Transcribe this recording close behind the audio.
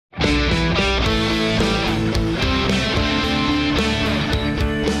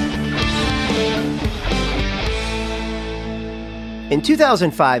In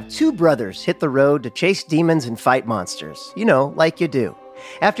 2005, two brothers hit the road to chase demons and fight monsters. You know, like you do.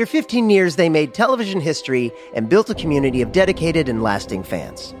 After 15 years, they made television history and built a community of dedicated and lasting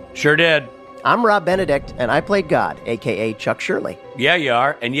fans. Sure did. I'm Rob Benedict, and I played God, a.k.a. Chuck Shirley. Yeah, you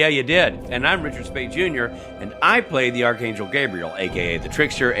are, and yeah, you did. And I'm Richard Spade Jr., and I played the Archangel Gabriel, a.k.a. the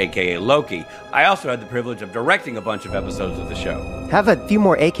Trickster, a.k.a. Loki. I also had the privilege of directing a bunch of episodes of the show. Have a few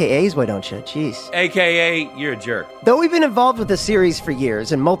more AKAs, why don't you? Jeez. A.k.a. you're a jerk. Though we've been involved with the series for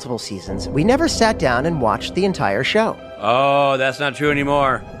years and multiple seasons, we never sat down and watched the entire show. Oh, that's not true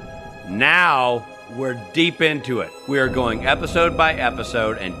anymore. Now we're deep into it. We are going episode by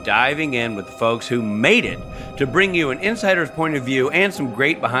episode and diving in with the folks who made it to bring you an insider's point of view and some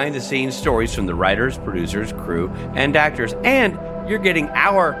great behind-the-scenes stories from the writers, producers, crew, and actors. And you're getting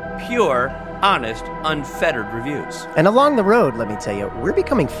our pure, honest, unfettered reviews. And along the road, let me tell you, we're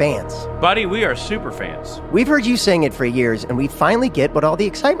becoming fans. Buddy, we are super fans. We've heard you saying it for years, and we finally get what all the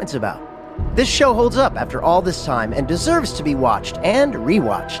excitement's about. This show holds up after all this time and deserves to be watched and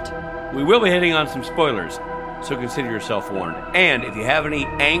rewatched. We will be hitting on some spoilers, so consider yourself warned. And if you have any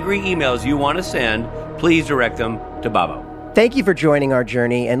angry emails you want to send, please direct them to Babo. Thank you for joining our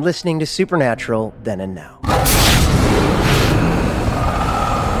journey and listening to Supernatural Then and Now.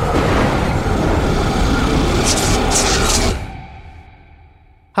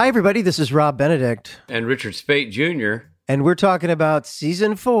 Hi, everybody. This is Rob Benedict. And Richard Spate Jr. And we're talking about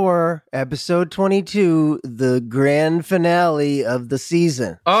Season 4, Episode 22, the grand finale of the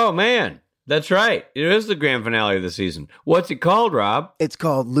season. Oh, man. That's right. It is the grand finale of the season. What's it called, Rob? It's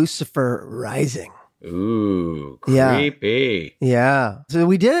called Lucifer Rising. Ooh, creepy. Yeah. So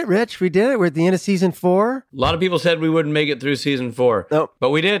we did it, Rich. We did it. We're at the end of Season 4. A lot of people said we wouldn't make it through Season 4. Nope.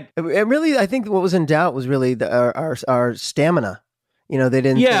 But we did. It really, I think what was in doubt was really our stamina. You know, they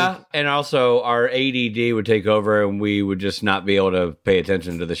didn't. Yeah, and also our ADD would take over, and we would just not be able to pay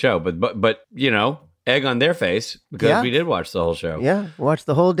attention to the show. But you know, egg on their face because we did watch the whole show. Yeah, watch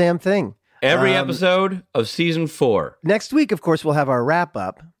the whole damn thing. Every episode of Season 4. Next week, of course, we'll have our wrap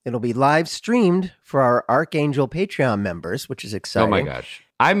up. It'll be live streamed for our Archangel Patreon members, which is exciting. Oh my gosh.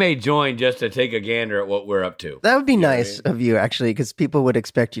 I may join just to take a gander at what we're up to. That would be nice of you, actually, because people would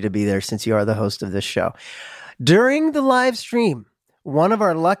expect you to be there since you are the host of this show. During the live stream, one of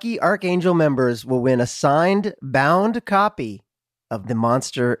our lucky Archangel members will win a signed, bound copy of the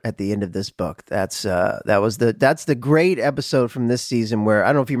monster at the end of this book. That's the great episode from this season where, I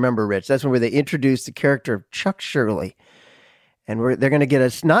don't know if you remember, Rich, that's where they introduced the character of Chuck Shirley. And they're going to get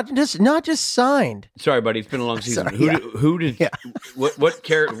us not just signed. Sorry, buddy, it's been a long season. What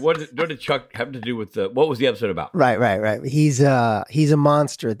did Chuck have to do with what was the episode about? Right. He's a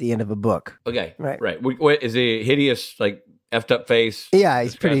monster at the end of a book. Okay, right. What is he hideous, like effed up face? Yeah,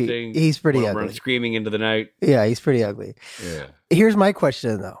 he's pretty ugly. Screaming into the night. Yeah, he's pretty ugly. Yeah. Here's my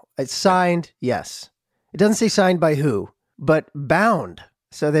question though. It's signed, yes. It doesn't say signed by who, but bound.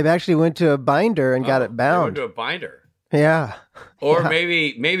 So they've actually went to a binder and got it bound. They went to a binder. Yeah. Or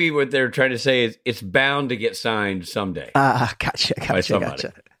maybe what they're trying to say is it's bound to get signed someday.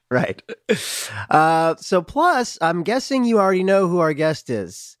 Gotcha. Right. So plus, I'm guessing you already know who our guest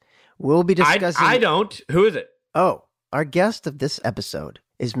is. We'll be discussing. I don't. Who is it? Oh, our guest of this episode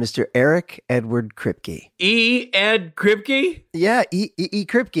is Mr. Eric Edward Kripke. Ed Kripke? Yeah, E.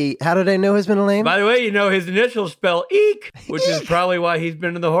 Kripke. How did I know his middle name? By the way, you know his initials spell Eek, which is probably why he's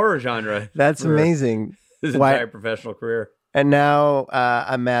been in the horror genre. That's amazing. His entire professional career. And now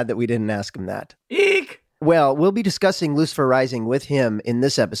I'm mad that we didn't ask him that. Eek! Well, we'll be discussing Lucifer Rising with him in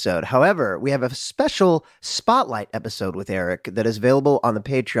this episode. However, we have a special spotlight episode with Eric that is available on the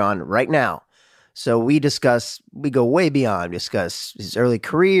Patreon right now. So we go way beyond, discuss his early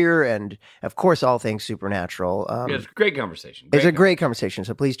career and, of course, all things supernatural. It's a great conversation. It's a great conversation,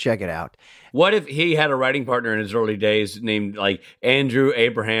 so please check it out. What if he had a writing partner in his early days named, like, Andrew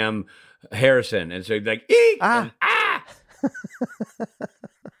Abraham Harrison? And so he'd be like, eek! And,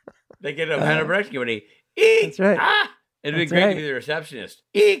 They get a kind of direction when he, eek! That's right. Ah! It'd be great to be the receptionist.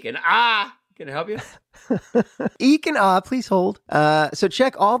 Eek and Can I help you? Eek and please hold. So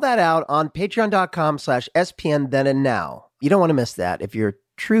check all that out on patreon.com/SPN then and now. You don't want to miss that if you're a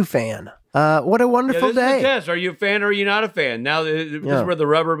true fan. What a wonderful day. Is the test. Are you a fan or are you not a fan? Now, this is where the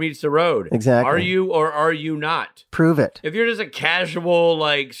rubber meets the road. Exactly. Are you or are you not? Prove it. If you're just a casual,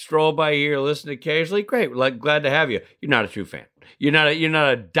 like, stroll by here, listen occasionally, great. Like, glad to have you. You're not a true fan. You're not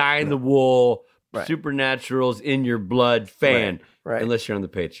a die-in-the-wool, supernaturals in your blood fan. Right. Unless you're on the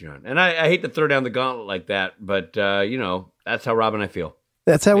Patreon. And I hate to throw down the gauntlet like that, but, that's how Rob and I feel.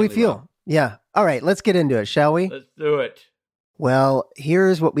 That's how we feel. Yeah. All right, let's get into it, shall we? Let's do it. Well,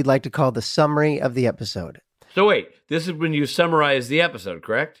 here's what we'd like to call the summary of the episode. So wait, this is when you summarize the episode,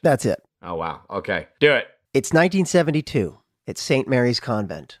 correct? That's it. Oh, wow. Okay. Do it. It's 1972. It's St. Mary's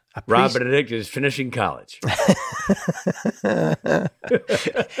Convent. Rob Benedict is finishing college.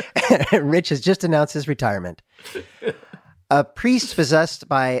 Rich has just announced his retirement. A priest possessed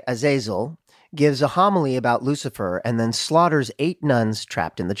by Azazel gives a homily about Lucifer and then slaughters 8 nuns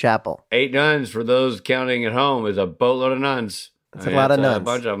trapped in the chapel. 8 nuns, for those counting at home, is a boatload of nuns. That's a lot of nuns. A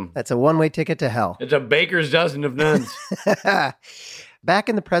bunch of them. That's a one-way ticket to hell. It's a baker's dozen of nuns. Back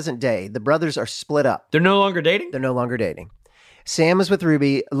in the present day, the brothers are split up. They're no longer dating? They're no longer dating. Sam is with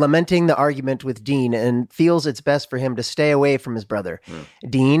Ruby, lamenting the argument with Dean, and feels it's best for him to stay away from his brother.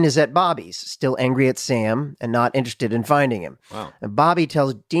 Dean is at Bobby's, still angry at Sam and not interested in finding him. Wow. And Bobby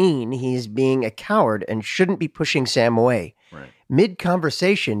tells Dean he's being a coward and shouldn't be pushing Sam away. Right.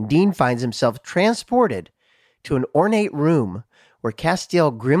 Mid-conversation, Dean finds himself transported to an ornate room where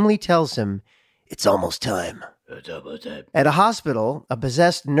Castiel grimly tells him, "It's almost time." At a hospital, a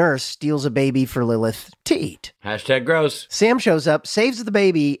possessed nurse steals a baby for Lilith to eat. Hashtag gross. Sam shows up, saves the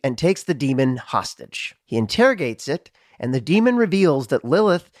baby, and takes the demon hostage. He interrogates it, and the demon reveals that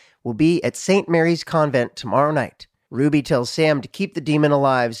Lilith will be at St. Mary's Convent tomorrow night. Ruby tells Sam to keep the demon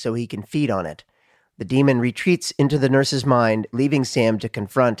alive so he can feed on it. The demon retreats into the nurse's mind, leaving Sam to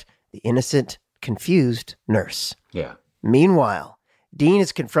confront the innocent, confused nurse. Yeah. Meanwhile, Dean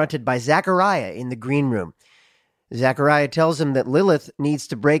is confronted by Zachariah in the green room. Zachariah tells him that Lilith needs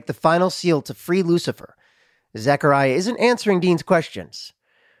to break the final seal to free Lucifer. Zachariah isn't answering Dean's questions.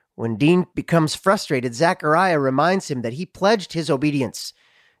 When Dean becomes frustrated, Zachariah reminds him that he pledged his obedience.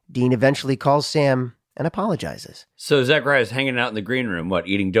 Dean eventually calls Sam and apologizes. So Zachariah's hanging out in the green room,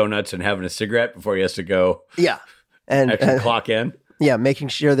 eating donuts and having a cigarette before he has to go and actually clock in? Yeah, making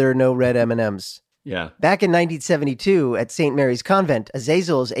sure there are no red M&Ms. Yeah. Back in 1972, at St. Mary's Convent,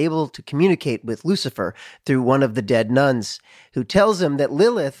 Azazel is able to communicate with Lucifer through one of the dead nuns, who tells him that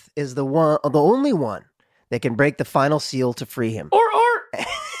Lilith is the only one that can break the final seal to free him.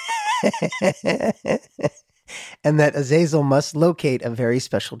 And that Azazel must locate a very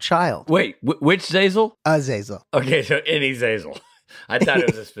special child. Wait, which Zazel? Azazel. Okay, so any Zazel. I thought it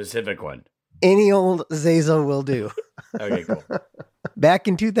was a specific one. Any old Zazel will do. Okay, cool. Back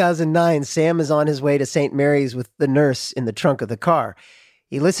in 2009, Sam is on his way to St. Mary's with the nurse in the trunk of the car.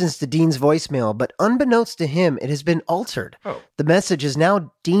 He listens to Dean's voicemail, but unbeknownst to him, it has been altered. Oh. The message is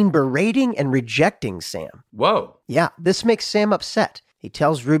now Dean berating and rejecting Sam. Whoa. Yeah, this makes Sam upset. He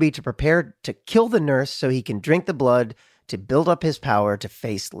tells Ruby to prepare to kill the nurse so he can drink the blood to build up his power to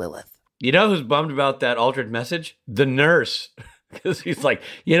face Lilith. You know who's bummed about that altered message? The nurse. Because he's like,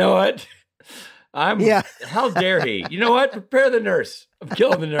 you know what? How dare he? You know what? Prepare the nurse. I'm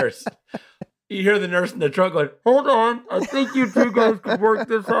killing the nurse. You hear the nurse in the truck going, hold on. I think you two guys could work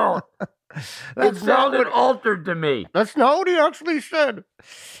this out. It sounded altered to me. That's not what he actually said.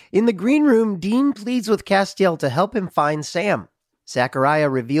 In the green room, Dean pleads with Castiel to help him find Sam. Zachariah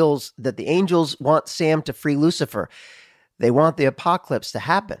reveals that the angels want Sam to free Lucifer. They want the apocalypse to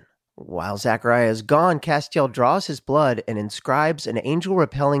happen. While Zachariah is gone, Castiel draws his blood and inscribes an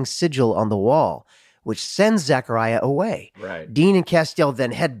angel-repelling sigil on the wall, which sends Zachariah away. Right. Dean and Castiel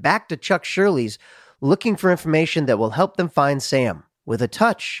then head back to Chuck Shirley's, looking for information that will help them find Sam. With a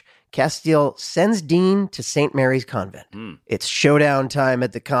touch, Castiel sends Dean to St. Mary's Convent. It's showdown time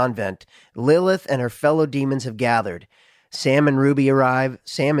at the convent. Lilith and her fellow demons have gathered. Sam and Ruby arrive.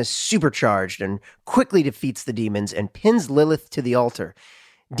 Sam is supercharged and quickly defeats the demons and pins Lilith to the altar.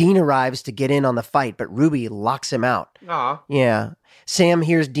 Dean arrives to get in on the fight, but Ruby locks him out. Aw. Yeah. Sam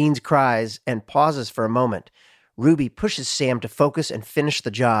hears Dean's cries and pauses for a moment. Ruby pushes Sam to focus and finish the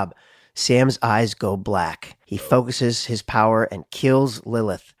job. Sam's eyes go black. He focuses his power and kills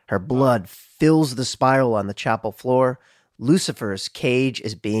Lilith. Her blood fills the spiral on the chapel floor. Lucifer's cage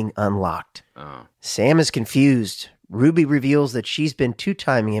is being unlocked. Sam is confused. Ruby reveals that she's been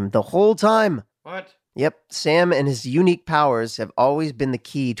two-timing him the whole time. What? Yep, Sam and his unique powers have always been the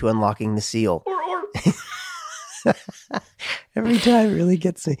key to unlocking the seal. Every time really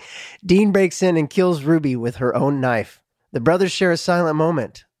gets me. Dean breaks in and kills Ruby with her own knife. The brothers share a silent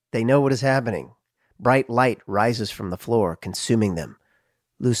moment. They know what is happening. Bright light rises from the floor, consuming them.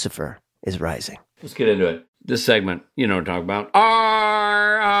 Lucifer is rising. Let's get into it. This segment, you know what I'm talking about.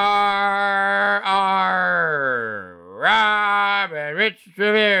 Rob and Rich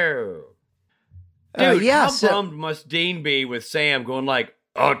Review. Dude, how bummed must Dean be with Sam going like,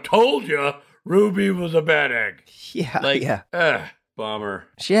 I told you Ruby was a bad egg. Yeah. Bummer.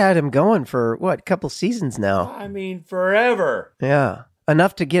 She had him going for, a couple seasons now. I mean, forever. Yeah.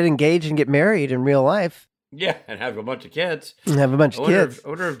 Enough to get engaged and get married in real life. Yeah, and have a bunch of kids. And have a bunch of kids. I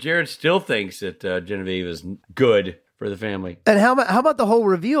wonder if Jared still thinks that Genevieve is good for the family. And how about the whole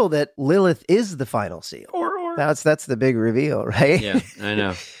reveal that Lilith is the final seal? Or. That's the big reveal, right? Yeah, I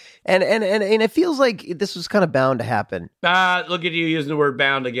know. and it feels like this was kind of bound to happen. Look at you using the word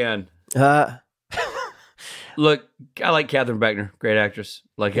bound again. Look, I like Catherine Beckner, great actress.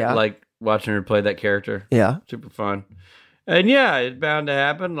 Like watching her play that character. Yeah. Super fun. And yeah, it's bound to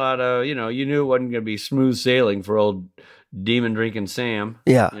happen. A lot of, you knew it wasn't going to be smooth sailing for old demon drinking Sam.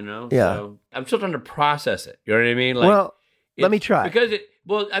 Yeah. Yeah. So I'm still trying to process it. You know what I mean? Like, well, let me try. Because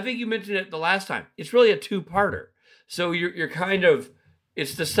I think you mentioned it the last time. It's really a two-parter. So you're kind of,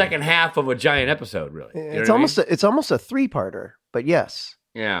 it's the second half of a giant episode, really. It's almost a three-parter, but yes.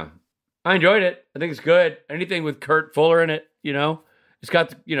 Yeah. I enjoyed it. I think it's good. Anything with Kurt Fuller in it, it's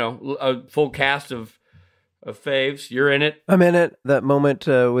got, a full cast of faves. You're in it. I'm in it. That moment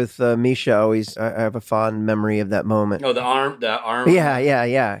with Misha, I have a fond memory of that moment. Oh, the arm.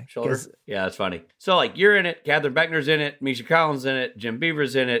 Yeah. Shoulder. Yeah, that's funny. So, like, you're in it. Catherine Beckner's in it. Misha Collins in it. Jim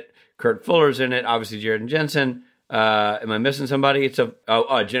Beaver's in it. Kurt Fuller's in it. Obviously, Jared and Jensen. Am I missing somebody? It's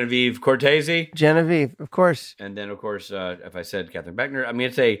Genevieve Cortese. Genevieve, of course. And then, of course, if I said Catherine Beckner, I mean,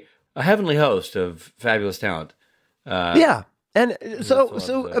 it's a heavenly host of fabulous talent. Yeah. And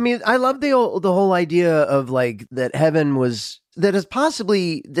so I mean, I love the whole idea of like that heaven was, that is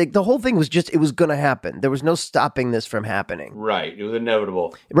possibly, the whole thing was just, it was going to happen. There was no stopping this from happening. Right. It was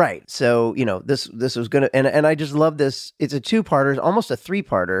inevitable. Right. So, this was going to, and I just love this. It's a two-parter, almost a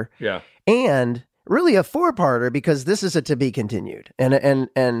three-parter. Yeah. And really a four-parter because this is a to be continued.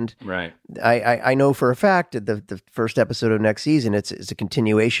 And right. I know for a fact that the first episode of next season, it's a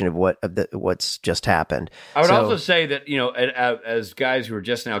continuation of what's just happened. I would also say that, as guys who are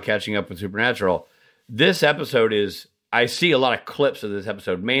just now catching up with Supernatural, this episode is, I see a lot of clips of this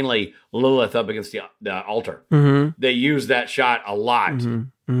episode, mainly Lilith up against the altar. Mm-hmm. They use that shot a lot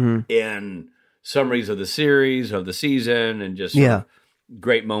in summaries of the series, of the season, and just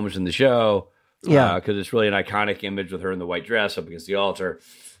great moments in the show. Yeah, because it's really an iconic image with her in the white dress up against the altar.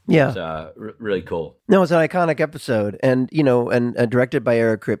 Yeah, it's really cool. No, it's an iconic episode, and directed by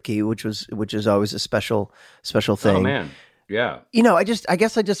Eric Kripke, which is always a special thing. Oh man, yeah. I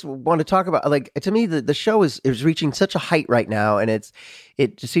guess I just want to talk about, like, to me the show is reaching such a height right now, and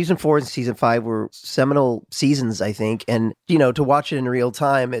season 4 and season 5 were seminal seasons, I think, and to watch it in real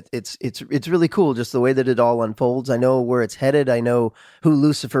time, it's really cool just the way that it all unfolds. I know where it's headed. I know who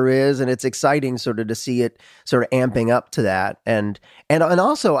Lucifer is, and it's exciting sort of to see it sort of amping up to that. And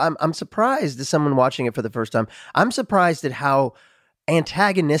also I'm surprised, as someone watching it for the first time, I'm surprised at how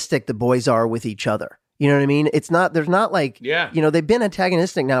antagonistic the boys are with each other. You know what I mean? There's not like, they've been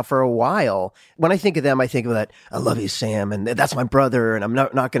antagonistic now for a while. When I think of them, I think of that, I love you, Sam, and that's my brother, and I'm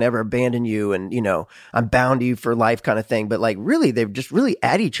not going to ever abandon you, and, I'm bound to you for life kind of thing. But like, really, they're just really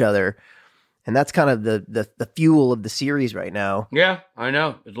at each other. And that's kind of the fuel of the series right now. Yeah, I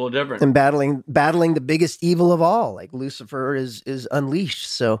know. It's a little different. And battling the biggest evil of all, like Lucifer is unleashed.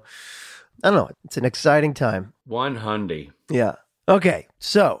 So, I don't know. It's an exciting time. 100. Yeah. Okay,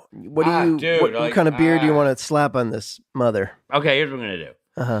 so what kind of beer do you want to slap on this mother? Okay, here's what I'm going to do.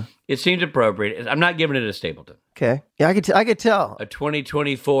 Uh-huh. It seems appropriate. I'm not giving it a Stapleton. Okay. Yeah, I could tell. A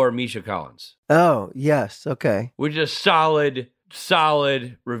 2024 Misha Collins. Oh, yes. Okay. Which is a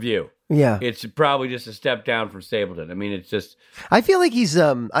solid review. Yeah. It's probably just a step down from Stapleton. I mean, it's just, I feel like he's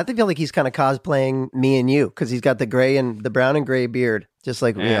kind of cosplaying me and you, because he's got the brown and gray beard, just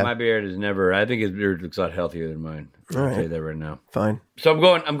like my beard is never. I think his beard looks a lot healthier than mine. I'll tell you that right now. Fine. So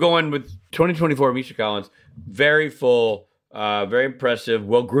I'm going with 2024 Misha Collins. Very full, very impressive,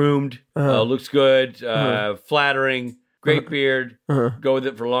 well groomed, looks good, flattering, great beard. Go with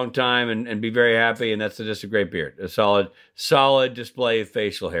it for a long time and be very happy. And that's just a great beard. A solid display of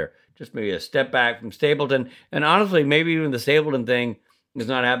facial hair. Just maybe a step back from Stapleton. And honestly, maybe even the Stapleton thing is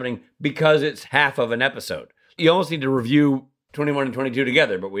not happening because it's half of an episode. You almost need to review 21 and 22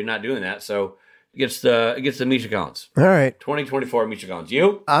 together, but we're not doing that. So it gets the Misha Collins. All right. 2024 Misha Collins.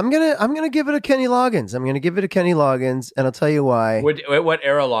 You? I'm gonna give it a Kenny Loggins. And I'll tell you why. What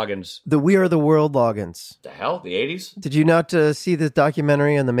era Loggins? The We Are the World Loggins. The hell? The 80s? Did you not see this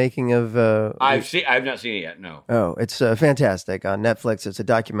documentary on the making of? I've not seen it yet. No. Oh, it's fantastic on Netflix. It's a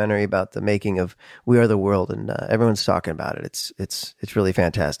documentary about the making of We Are the World, and everyone's talking about it. It's really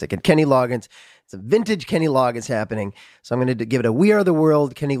fantastic. And Kenny Loggins. It's a vintage Kenny Loggins happening. So I'm going to give it a We Are the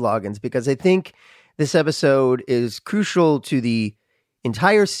World Kenny Loggins, because I think this episode is crucial to the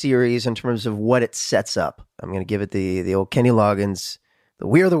entire series in terms of what it sets up. I'm going to give it the old Kenny Loggins, the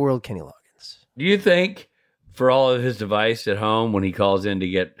We Are the World Kenny Loggins. Do you think for all of his device at home when he calls in to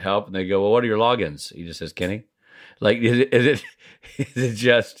get help, and they go, "Well, what are your logins?" He just says, "Kenny." Like, is it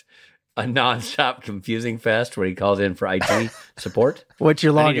just a nonstop confusing fest where he calls in for IT support? What's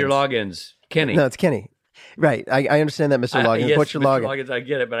your logins? I need your logins, Kenny. No, it's Kenny. Right. I understand that, Mr. Loggins. Yes, What's your Mr. login? Loggins, I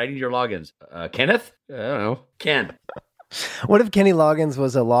get it, but I need your logins. Kenneth? I don't know. Ken. What if Kenny Loggins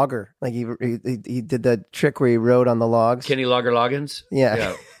was a logger? Like he did the trick where he wrote on the logs. Kenny Logger Loggins?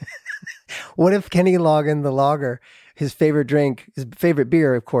 Yeah. What if Kenny Loggin, the logger, his favorite drink, his favorite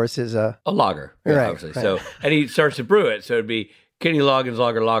beer, of course, is a lager. Yeah, right, obviously. right. So, and he starts to brew it. So it'd be Kenny Loggins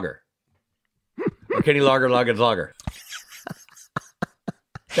Lager. Or Kenny Loggins Lager.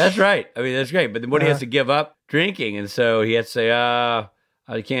 That's right. I mean, that's great. But then what he has to give up drinking. And so he has to say,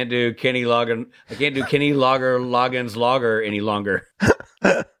 I can't do Kenny Lager Loggins Lager any longer.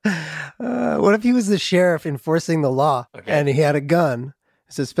 What if he was the sheriff enforcing the law and he had a gun?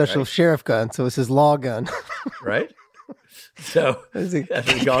 It's a special sheriff gun, so it's his law gun. Right? So that's what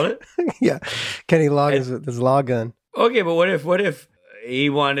he called it? Yeah. Kenny Loggins with his law gun. Okay, but what if he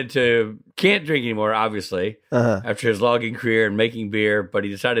can't drink anymore, obviously, after his logging career and making beer, but he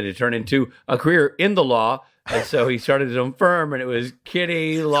decided to turn into a career in the law. And so he started his own firm, and it was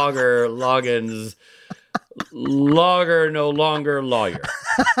Kenny Logger Loggins Logger No Longer Lawyer.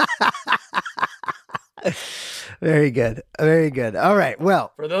 Very good. Very good. All right.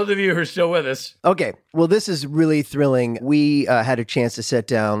 Well, for those of you who are still with us. Okay. Well, this is really thrilling. We had a chance to sit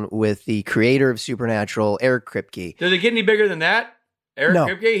down with the creator of Supernatural, Eric Kripke. Does it get any bigger than that? Eric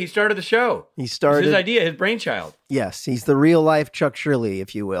Kripke, he started the show. He started. It's his idea, his brainchild. Yes. He's the real life Chuck Shirley,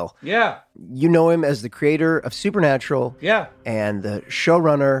 if you will. Yeah. You know him as the creator of Supernatural. Yeah. And the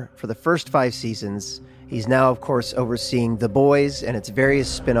showrunner for the first 5 seasons. He's now, of course, overseeing The Boys and its various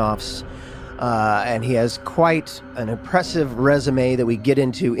spin-offs. And he has quite an impressive resume that we get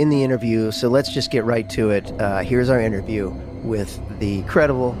into in the interview. So let's just get right to it. Here's our interview with the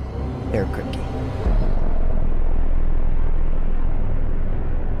credible Eric Kripke.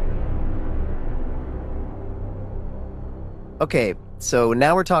 Okay, so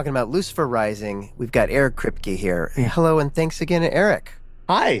now we're talking about Lucifer Rising. We've got Eric Kripke here. Hello, and thanks again, Eric.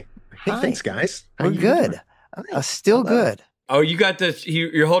 Hi. Hey, thanks, guys. We're good. Still good. Oh, you got this.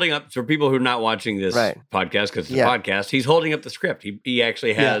 You're holding up, for people who are not watching this podcast, because it's a podcast, he's holding up the script. He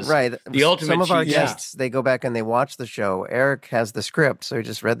actually has the ultimate. Some of our guests, they go back and they watch the show. Eric has the script, so he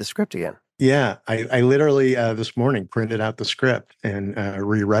just read the script again. Yeah, I literally this morning printed out the script and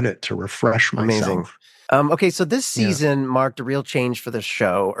reread it to refresh myself. Amazing. Okay, so this season marked a real change for the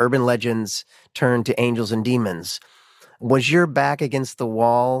show. Urban legends turned to angels and demons. Was your back against the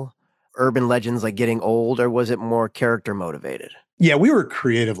wall, urban legends like getting old, or was it more character motivated? Yeah, we were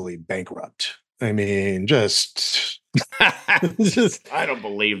creatively bankrupt. I mean, just I don't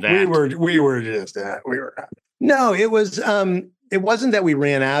believe that. We were No, it was it wasn't that we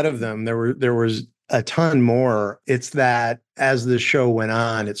ran out of them. There was a ton more. It's that as the show went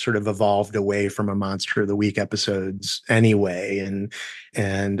on, it sort of evolved away from a Monster of the Week episodes anyway,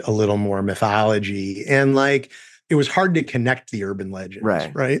 and a little more mythology. And like, it was hard to connect the urban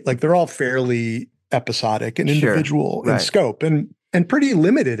legends, right? Like they're all fairly episodic and individual in scope and pretty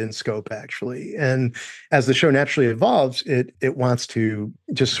limited in scope, actually. And as the show naturally evolves, it wants to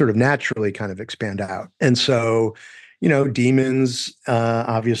just sort of naturally kind of expand out. And so, you know, demons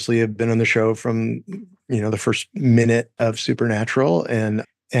obviously have been on the show from, you know, the first minute of Supernatural. And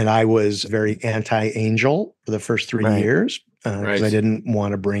I was very anti-angel for the first 3 years because I didn't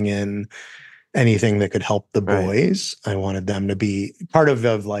want to bring in anything that could help the boys. I wanted them to be part of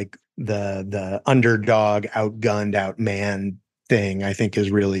like the underdog, outgunned, outmanned thing. I think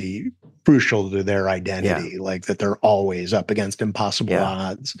is really crucial to their identity, like that they're always up against impossible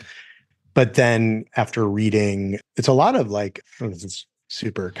odds. But then after reading, it's a lot of like, this is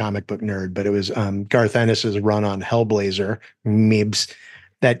super comic book nerd, but it was Garth Ennis's run on Hellblazer, Mibs,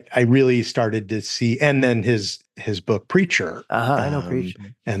 that I really started to see. And then his book Preacher. I know Preacher.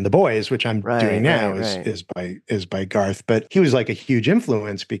 And The Boys, which I'm doing now, is by Garth. But he was like a huge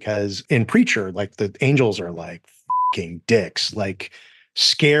influence because in Preacher, like the angels are like fucking dicks, like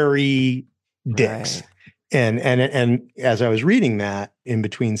scary dicks. And as I was reading that in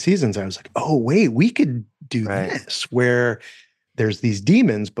between seasons, I was like, oh, wait, we could do this where there's these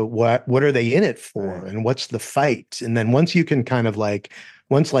demons, but what are they in it for? And what's the fight? And then once you can kind of like,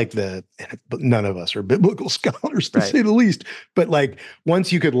 none of us are biblical scholars to say the least, but like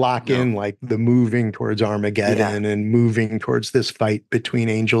once you could lock in like the moving towards Armageddon and moving towards this fight between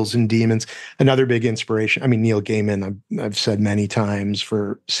angels and demons, another big inspiration. I mean, Neil Gaiman, I've said many times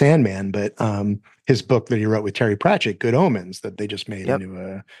for Sandman, but his book that he wrote with Terry Pratchett, Good Omens, that they just made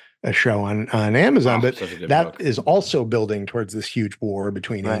into a show on Amazon. Wow, but such a good that book. is also building towards this huge war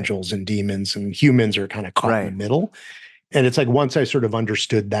between Right. angels and demons, and humans are kind of caught in the middle. And it's like, once I sort of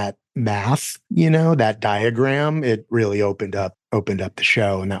understood that math, that diagram, it really opened up the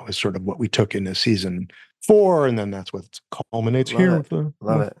show. And that was sort of what we took into season 4. And then that's what culminates here with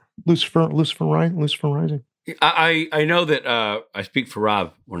Lucifer Rising. I know that I speak for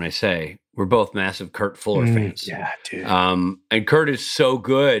Rob when I say we're both massive Kurt Fuller fans. Yeah, dude. And Kurt is so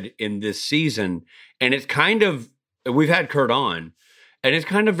good in this season. And it's kind of, we've had Kurt on, and it's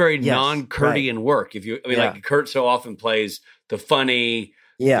kind of very non-Kurtian work. Like Kurt so often plays the funny,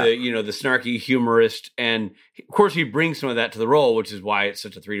 the snarky humorist. And of course he brings some of that to the role, which is why it's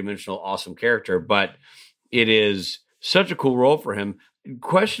such a three-dimensional, awesome character. But it is such a cool role for him.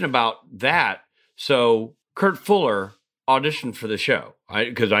 Question about that. So Kurt Fuller auditioned for the show,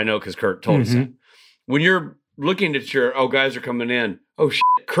 because Kurt told us that. When you're looking at guys are coming in, shit,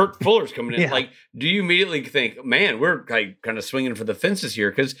 Kurt Fuller's coming in. Like, do you immediately think, man, we're kind of swinging for the fences here?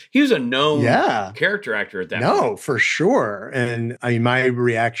 Because he was a known character actor at that point. No, for sure. And I mean, my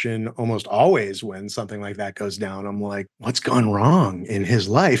reaction almost always when something like that goes down, I'm like, what's gone wrong in his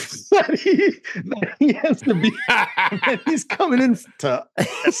life that he has to be, that he's coming in to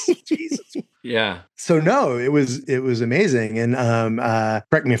Jesus. Yeah. So no, it was amazing. And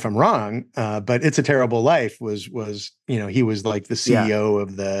correct me if I'm wrong, but It's a Terrible Life was he was like the CEO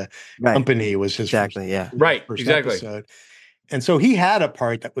of the company, was his first episode. And so he had a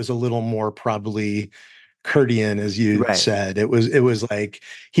part that was a little more probably Kurtian, as you said. It was like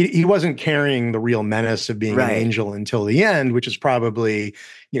he wasn't carrying the real menace of being an angel until the end, which is probably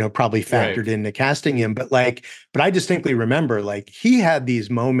factored into casting him. But I distinctly remember, like, he had these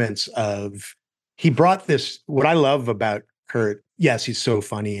moments of, he brought this, what I love about Kurt, yes, he's so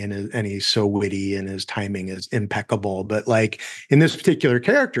funny and he's so witty and his timing is impeccable. But like in this particular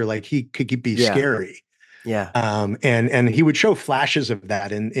character, like he could be scary. Yeah. And he would show flashes of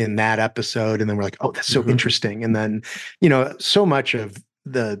that in that episode. And then we're like, oh, that's so interesting. And then, so much of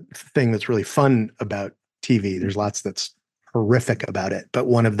the thing that's really fun about TV, there's lots that's horrific about it. But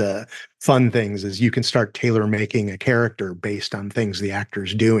one of the fun things is you can start tailor making a character based on things the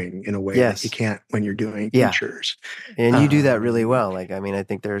actor's doing in a way that you can't when you're doing features. And you do that really well. Like, I mean, I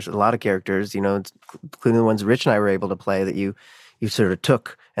think there's a lot of characters, including the ones Rich and I were able to play, that you sort of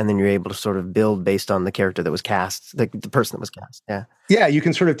took, and then you're able to sort of build based on the character that was cast, like the person that was cast. Yeah. Yeah. You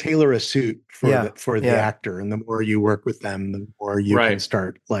can sort of tailor a suit for the actor. And the more you work with them, the more you can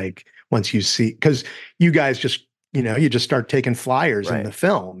start, like, once you see, because you guys just, you just start taking flyers in the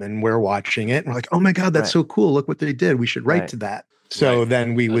film, and we're watching it and we're like, oh my God, that's so cool. Look what they did. We should write to that. So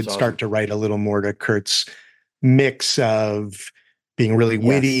then we would start to write a little more to Kurt's mix of being really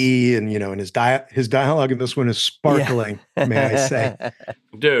witty and, and his dialogue in this one is sparkling, may I say.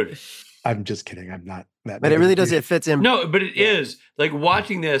 Dude. I'm just kidding. I'm not that. But it really does. It fits in. No, but it is. Like,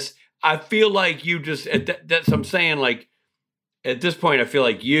 watching this, I feel like you just, that's what I'm saying. Like, at this point, I feel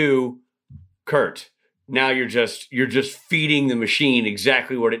like you, Kurt, now you're just feeding the machine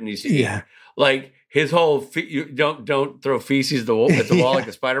exactly what it needs to eat. Yeah. Like, his whole, you don't throw feces at the wall like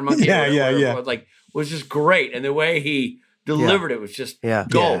a spider monkey. Yeah. Like, was just great. And the way he delivered it was just gold.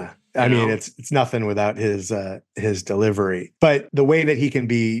 Yeah. I mean, it's nothing without his delivery. But the way that he can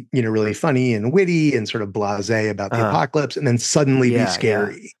be, really funny and witty and sort of blasé about the apocalypse, and then suddenly be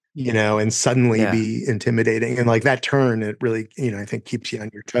scary, and suddenly be intimidating. And like that turn, it really, I think keeps you on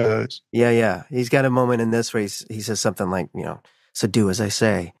your toes. Yeah. He's got a moment in this where he says something like, so do as I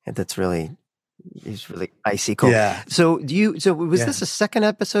say. And that's really, he's really icy cold. Yeah. So was this a second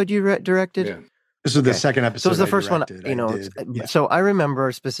episode you directed? Yeah. This was the second episode. So it was the first one, So I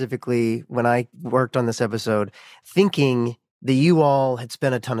remember specifically when I worked on this episode thinking that you all had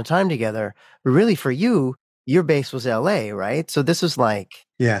spent a ton of time together, but really for you, your base was LA, right? So this was like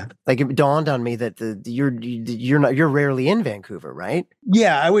it dawned on me that you're rarely in Vancouver, right?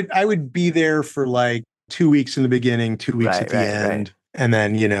 Yeah, I would be there for like 2 weeks in the beginning, 2 weeks at the end. And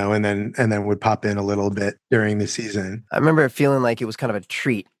then, and then would pop in a little bit during the season. I remember feeling like it was kind of a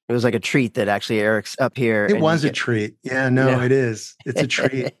treat. It was like a treat that actually Eric's up here. It was a treat. Yeah, no, it is. It's a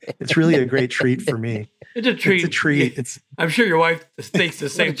treat. It's really a great treat for me. It's a treat. It's a treat. I'm sure your wife thinks the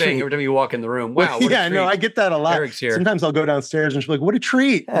same thing every time you walk in the room. Wow. Yeah, no, I get that a lot. Eric's here. Sometimes I'll go downstairs and she's like, what a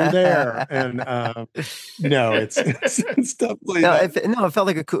treat. You're there. And no, it's definitely it felt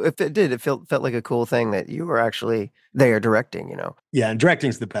like a cool, it felt like a cool thing that you were actually there directing, Yeah, and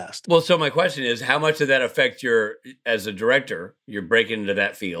directing's the best. Well, so my question is, how much did that affect as a director, you're breaking into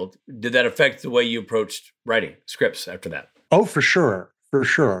that field, did that affect the way you approached writing scripts after that? Oh, for sure. For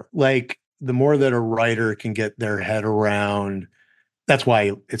sure. Like, the more that a writer can get their head around that's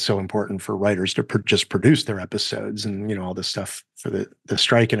why it's so important for writers to just produce their episodes and, all this stuff for the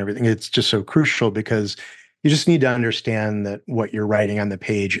strike and everything. It's just so crucial because you just need to understand that what you're writing on the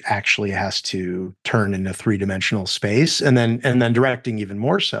page actually has to turn into three-dimensional space, and then directing even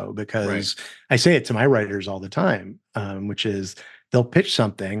more so, because I say it to my writers all the time, which is they'll pitch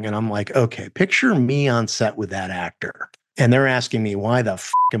something and I'm like, okay, picture me on set with that actor. And they're asking me, why the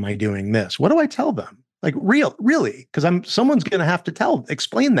f am I doing this? What do I tell them? Like, really? Because someone's going to have to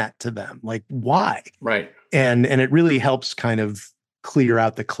explain that to them. Like, why? Right. And it really helps kind of clear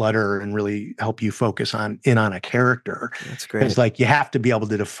out the clutter and really help you focus on a character. That's great. It's like you have to be able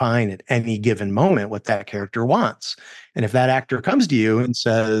to define at any given moment what that character wants. And if that actor comes to you and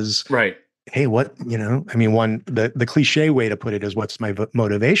says, right, hey, what, the cliche way to put it is, what's my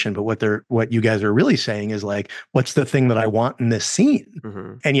motivation? But what you guys are really saying is like, what's the thing that I want in this scene?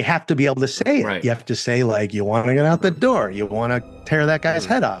 Mm-hmm. And you have to be able to say it. Right. You have to say, like, you want to get out the door. You want to tear that guy's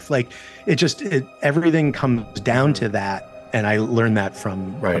head off. Like, everything comes down to that. And I learned that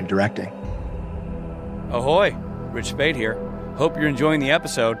from directing. Ahoy, Rich Spade here. Hope you're enjoying the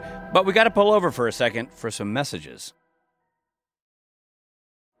episode, but we got to pull over for a second for some messages.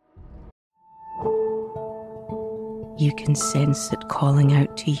 You can sense it calling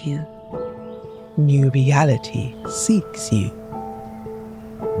out to you. New reality seeks you.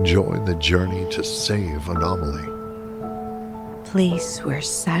 Join the journey to save Anomaly. Place where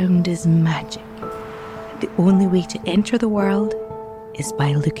sound is magic. The only way to enter the world is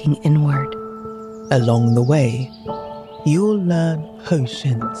by looking inward. Along the way, you'll learn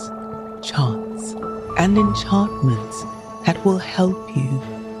potions, chants, and enchantments that will help you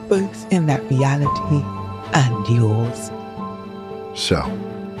both in that reality and yours. So,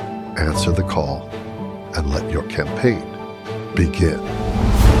 answer the call and let your campaign begin.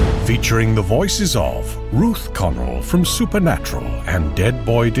 Featuring the voices of Ruth Connell from Supernatural and Dead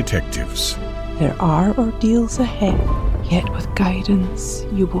Boy Detectives. There are ordeals ahead, yet with guidance,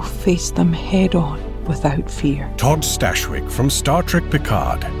 you will face them head-on without fear. Todd Stashwick from Star Trek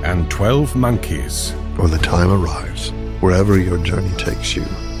Picard and 12 Monkeys. When the time arrives, wherever your journey takes you,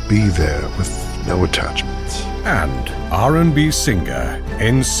 be there with no attachments. And R&B singer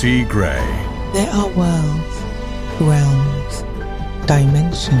N.C. Gray. There are worlds, realms,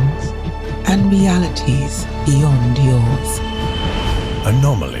 dimensions, and realities beyond yours.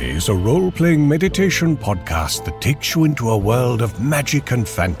 Anomaly is a role-playing meditation podcast that takes you into a world of magic and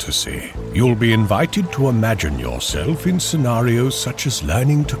fantasy. You'll be invited to imagine yourself in scenarios such as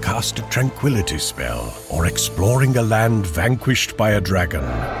learning to cast a tranquility spell or exploring a land vanquished by a dragon,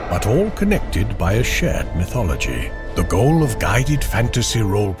 but all connected by a shared mythology. The goal of guided fantasy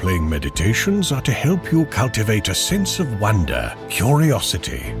role-playing meditations are to help you cultivate a sense of wonder,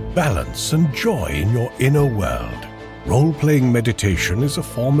 curiosity, balance, and joy in your inner world. Role-playing meditation is a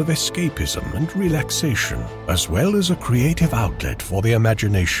form of escapism and relaxation, as well as a creative outlet for the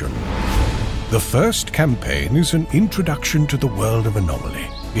imagination. The first campaign is an introduction to the world of Anomaly,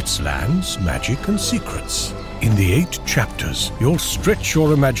 its lands, magic, and secrets. In the 8 chapters, you'll stretch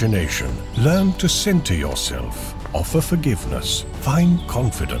your imagination, learn to center yourself, offer forgiveness, find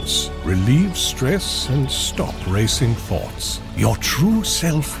confidence, relieve stress, and stop racing thoughts. Your true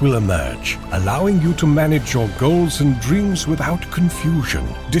self will emerge, allowing you to manage your goals and dreams without confusion,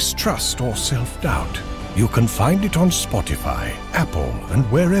 distrust, or self-doubt. You can find it on Spotify, Apple, and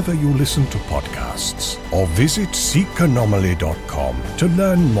wherever you listen to podcasts. Or visit seekanomaly.com to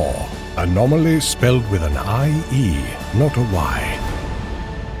learn more. Anomaly spelled with an I-E, not a Y.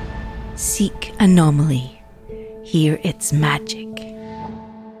 Seek Anomaly. Hear its magic.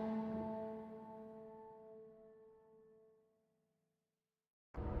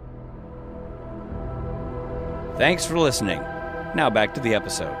 Thanks for listening. Now back to the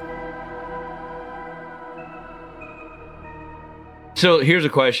episode. So here's a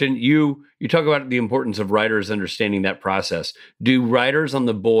question. You talk about the importance of writers understanding that process. Do writers on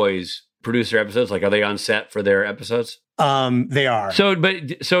The Boys produce their episodes? Like, are they on set for their episodes? They are. So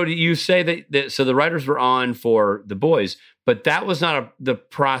do you say that so the writers were on for The Boys, but that was not the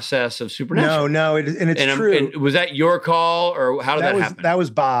process of Supernatural? No, it's true. And was that your call, or how did that happen? That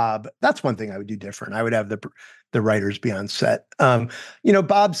was Bob. That's one thing I would do different. I would have the writers be on set.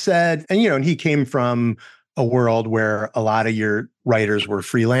 Bob said, and he came from a world where a lot of your writers were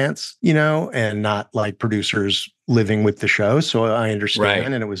freelance, and not like producers living with the show. So I understand. Right.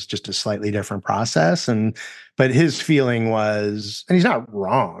 And it was just a slightly different process. But his feeling was, and he's not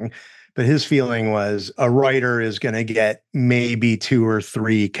wrong, but his feeling was a writer is going to get maybe 2 or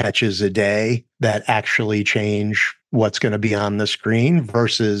 3 catches a day that actually change what's going to be on the screen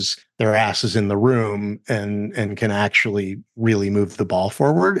versus their asses in the room and can actually really move the ball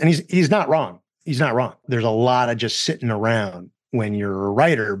forward. And he's not wrong. He's not wrong. There's a lot of just sitting around when you're a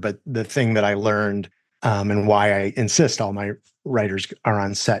writer. But the thing that I learned and why I insist all my writers are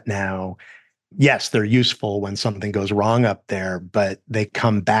on set now, yes, they're useful when something goes wrong up there, but they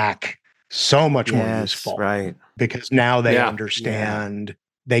come back so much more useful. Right. Because now they understand.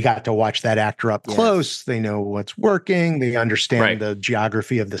 They got to watch that actor up close. They know what's working. They understand the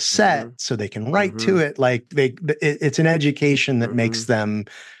geography of the set, so they can write to it. Like it's an education that makes them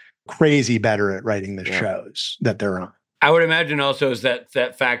crazy better at writing the shows that they're on. I would imagine also is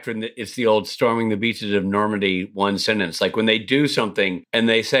that factor in it's the old storming the beaches of Normandy one sentence. Like when they do something and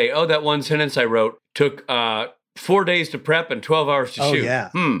they say, "Oh, that one sentence I wrote took 4 days to prep and 12 hours to shoot." Yeah.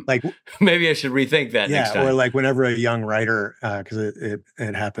 Like maybe I should rethink that next time. Or like whenever a young writer, because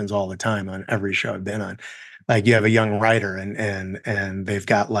it happens all the time on every show I've been on, like you have a young writer and they've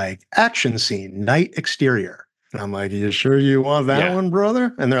got like action scene, night exterior. And I'm like, "You sure you want that one,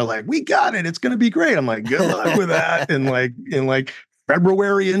 brother?" And they're like, "We got it. It's going to be great." I'm like, "Good luck with that." In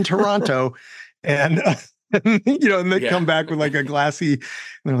February in Toronto. And, and they come back with like a glassy, and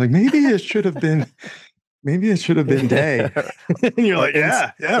they're like, maybe it should have been day. And you're like,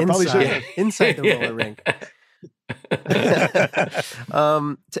 probably should have. Inside the roller rink.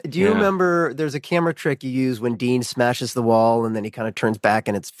 Do you remember there's a camera trick you use when Dean smashes the wall and then he kind of turns back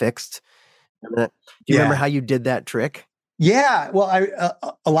and it's fixed? Do you remember how you did that trick? Yeah. Well,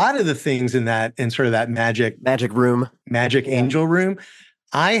 a lot of the things in sort of that magic room, magic angel room,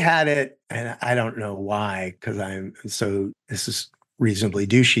 I had it, and I don't know why, because this is reasonably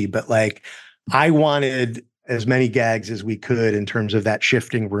douchey, but like I wanted as many gags as we could in terms of that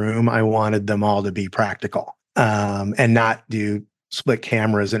shifting room. I wanted them all to be practical and not do split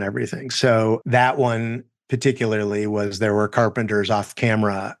cameras and everything. So that one particularly was there were carpenters off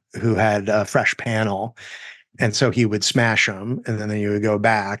camera who had a fresh panel. And so he would smash them, and then you would go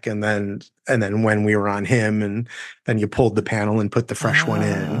back, and then when we were on him, and then you pulled the panel and put the fresh one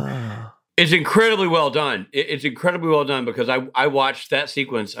in. It's incredibly well done. It's incredibly well done because I watched that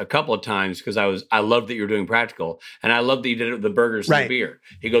sequence a couple of times because I loved that you were doing practical, and I loved that you did it with the burgers and the beer.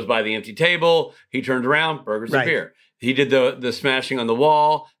 He goes by the empty table, he turns around, burgers and beer. He did the smashing on the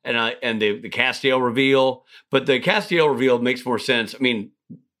wall and the Castiel reveal, but the Castiel reveal makes more sense. I mean,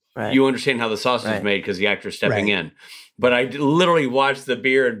 you understand how the sausage is made because the actor's stepping in, but I literally watched the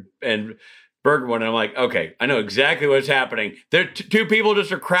beer and burger one, and I'm like, okay, I know exactly what's happening. There, two people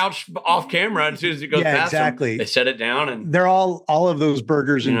just are crouched off camera, and as soon as it goes past them, they set it down, and they're all of those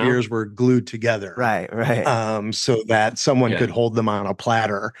burgers and beers were glued together, right, so that someone could hold them on a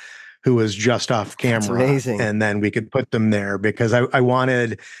platter, who was just off camera. That's amazing. And then we could put them there because I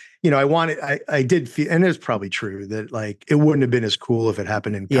wanted. I did feel, and it's probably true that like it wouldn't have been as cool if it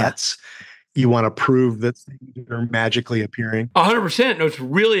happened in cuts. You want to prove that things are magically appearing. 100%. No, it's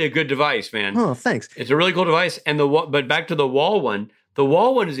really a good device, man. Oh, thanks. It's a really cool device. And but back to the wall one. The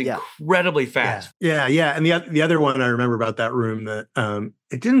wall one is incredibly fast. Yeah. And the other one I remember about that room that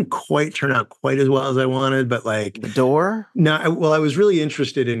it didn't quite turn out quite as well as I wanted, but like the door. No, I was really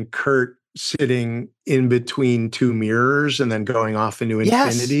interested in Kurt sitting in between two mirrors and then going off into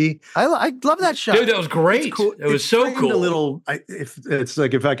infinity. I love that shot. Dude, that was great. Cool. It was so cool. A little.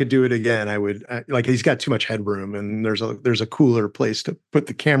 If I could do it again, I would. Like he's got too much headroom, and there's a cooler place to put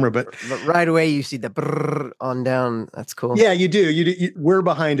the camera. But right away you see the brrr on down. That's cool. Yeah, you do. We're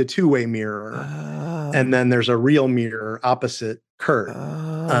behind a two-way mirror, and then there's a real mirror opposite Kurt.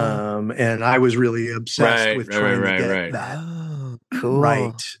 And I was really obsessed with trying to get that. Cool.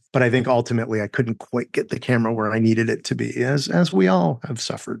 Right. But I think ultimately I couldn't quite get the camera where I needed it to be, as we all have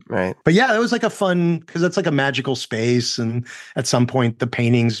suffered. Right. But yeah, it was like a fun, because it's like a magical space. And at some point the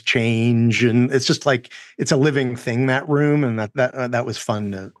paintings change, and it's just like, it's a living thing, that room. And that was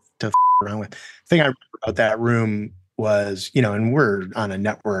fun to f around with. The thing I remember about that room was, and we're on a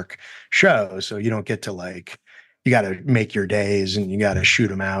network show, so you don't get to like, you got to make your days and you got to shoot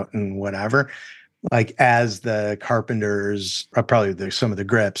them out and whatever. Like as the carpenters, probably some of the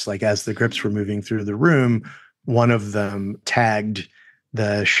grips, like as the grips were moving through the room, one of them tagged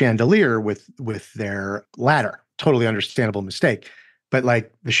the chandelier with their ladder. Totally understandable mistake. But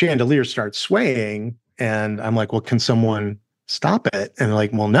like the chandelier starts swaying, and I'm like, well, can someone stop it? And they're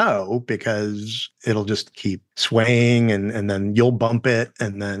like, well, no, because it'll just keep swaying and then you'll bump it.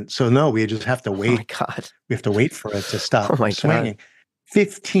 And then, so no, we just have to wait. Oh my God. We have to wait for it to stop swinging. God.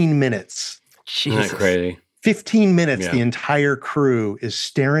 15 minutes. Jesus. Isn't that crazy? 15 minutes, the entire crew is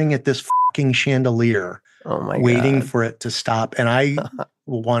staring at this fucking chandelier Oh my waiting God. for it to stop. And I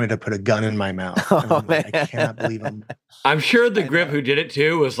wanted to put a gun in my mouth. And I'm like, I cannot believe I'm sure the grip who did it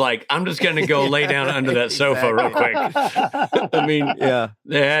too was like, I'm just going to go lay down under that sofa real quick. I mean,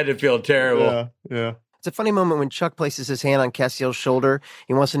 they had to feel terrible. Yeah. It's a funny moment when Chuck places his hand on Castiel's shoulder.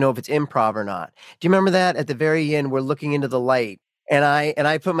 He wants to know if it's improv or not. Do you remember that? At the very end, we're looking into the light. And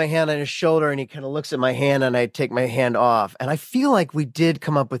I put my hand on his shoulder, and he kind of looks at my hand, and I take my hand off. And I feel like we did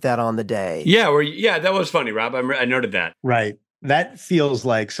come up with that on the day. Yeah, that was funny, Rob. I noted that. Right. That feels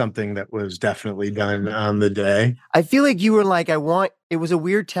like something that was definitely done on the day. I feel like you were like, it was a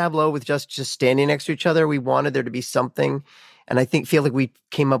weird tableau with just standing next to each other. We wanted there to be something. And I feel like we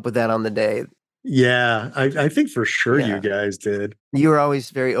came up with that on the day. Yeah, I think for sure you guys did. You were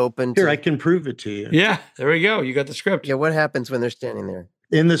always very open. Here, I can prove it to you. Yeah, there we go. You got the script. Yeah, what happens when they're standing there?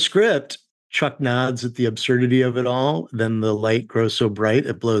 In the script, Chuck nods at the absurdity of it all. Then the light grows so bright,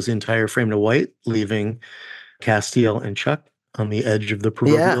 it blows the entire frame to white, leaving Castiel and Chuck on the edge of the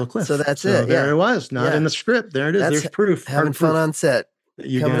proverbial cliff. So that's it. There it was. Not in the script. There it is. There's proof. Having fun on set.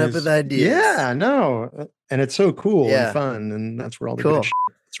 Coming up with ideas. Yeah, no. And it's so cool and fun. And that's where all the good shit.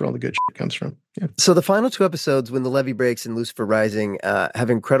 That's where all the good shit comes from. Yeah. So the final two episodes, when the levee breaks and Lucifer Rising, have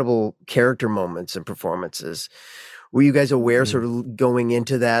incredible character moments and performances. Were you guys aware, sort of going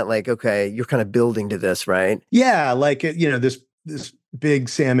into that, like, okay, you're kind of building to this, right? Yeah, like this big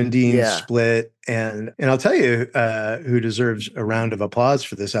Sam and Dean split, and I'll tell you, who deserves a round of applause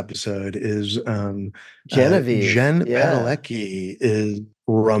for this episode is Genevieve. Jen Padalecki is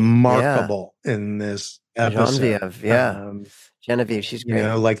remarkable in this episode. Genevieve, she's great. You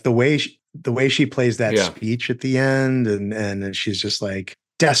know, like the way she plays that speech at the end, and she's just like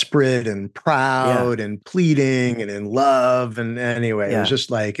desperate and proud and pleading and in love. And anyway, it was just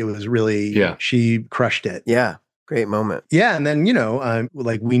like, it was really, she crushed it. Yeah. Great moment. Yeah. And then,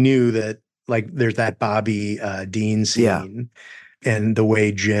 like we knew that, like, there's that Bobby Dean scene and the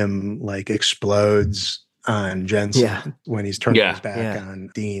way Jim like explodes on Jensen when he's turning his back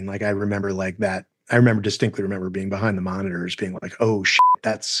on Dean. Like, I remember like that. I distinctly remember being behind the monitors being like, oh shit,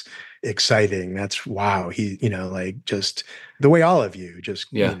 that's exciting. That's wow. He, like, just the way all of you just,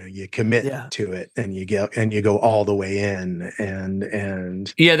 you commit to it and you go all the way in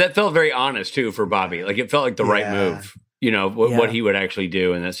and yeah, that felt very honest too for Bobby. Like, it felt like the right move, what he would actually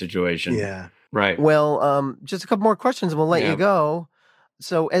do in that situation. Yeah. Right. Well, just a couple more questions and we'll let you go.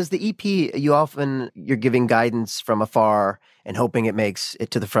 So as the EP, you're giving guidance from afar and hoping it makes it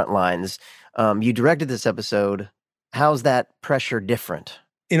to the front lines. You directed this episode. How's that pressure different?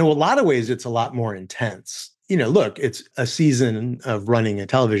 In a lot of ways, it's a lot more intense. Look, it's a season of running a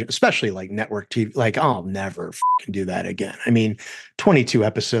television, especially like network TV. Like, I'll never fucking do that again. I mean, 22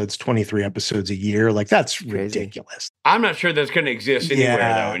 episodes, 23 episodes a year. Like, that's ridiculous. I'm not sure that's going to exist anywhere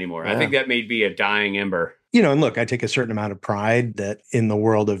though anymore. I think that may be a dying ember. And look, I take a certain amount of pride that in the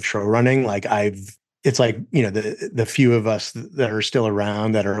world of show running, like it's like, the few of us that are still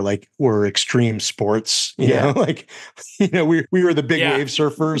around that are like, we're extreme sports, you know, like, we were the big wave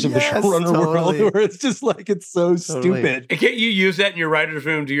surfers of the showrunner world, where it's just like, it's so stupid. And can't you use that in your writer's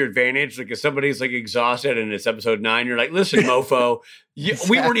room to your advantage? Like, if somebody's like exhausted and it's episode 9, you're like, listen, mofo,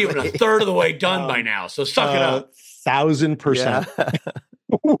 we weren't even a third of the way done by now. So suck it up. 1,000%.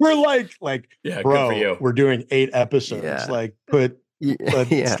 We're like, good bro, for you. We're doing 8 episodes. Like,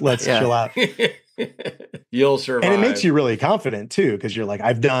 let's chill out. You'll survive. And it makes you really confident too, because you're like,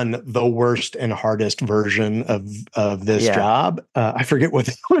 I've done the worst and hardest version of this job. I forget what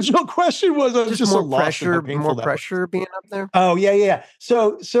the original question was. I was just more so pressure, more pressure being up there. Oh yeah.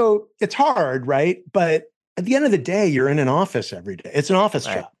 So it's hard, right? But at the end of the day, you're in an office every day. It's an office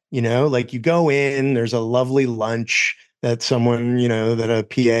job, like you go in, there's a lovely lunch that someone, that a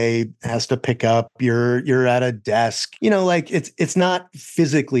PA has to pick up. You're at a desk, like it's not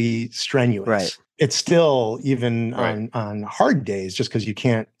physically strenuous. Right. It's still, even on hard days, just because you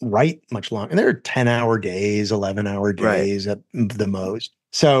can't write much longer. And there are 10-hour days, 11-hour days at the most.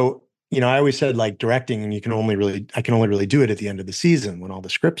 So, I always said, like, directing, and I can only really do it at the end of the season when all the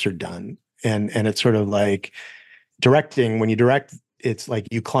scripts are done. And it's sort of like directing. When you direct, it's like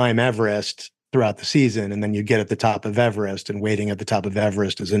you climb Everest throughout the season, and then you get at the top of Everest, and waiting at the top of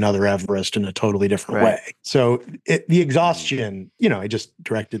Everest is another Everest in a totally different way. So the exhaustion, I just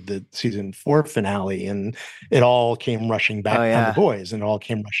directed the season 4 finale, and it all came rushing back on the boys, and it all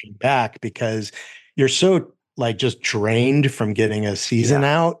came rushing back because you're so like just drained from getting a season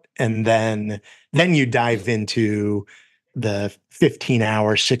out. And then you dive into the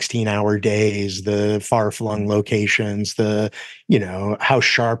 15-hour, 16-hour days, the far-flung locations, the, how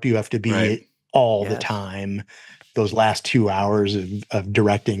sharp you have to be all the time, those last 2 hours of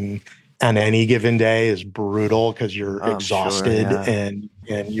directing on any given day is brutal because you're exhausted sure, and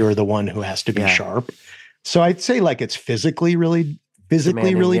you're the one who has to be sharp. So I'd say like it's physically really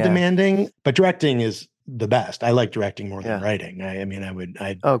demanding, but directing is the best. I like directing more than writing.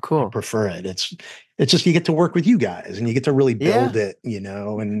 I'd prefer it. It's just, you get to work with you guys and you get to really build it,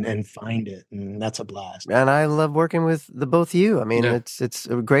 and find it. And that's a blast. And I love working with the both of you. I mean, it's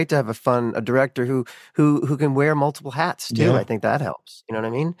great to have a director who can wear multiple hats too. Yeah. I think that helps. You know what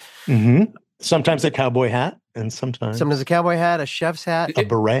I mean? Mm-hmm. Sometimes a cowboy hat and sometimes a cowboy hat, a chef's hat, a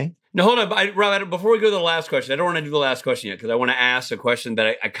beret. No, hold on, Rob. Before we go to the last question, I don't want to do the last question yet because I want to ask a question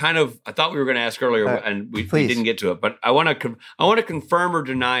that I thought we were going to ask earlier, and we didn't get to it. But I want to confirm or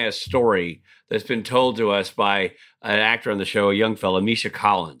deny a story that's been told to us by an actor on the show, a young fellow, Misha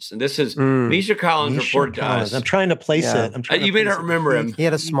Collins. And this is Misha Collins reported to us. I'm trying to place it. You may not remember him. He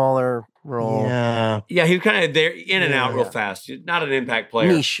had a smaller role. Yeah, he was kind of there in and out real fast. Not an impact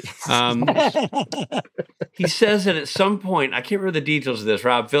player. Niche. He says that at some point, I can't remember the details of this,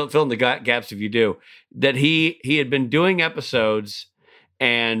 Rob, fill in the gaps if you do, that he had been doing episodes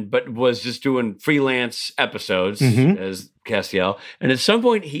but was just doing freelance episodes as Castiel. And at some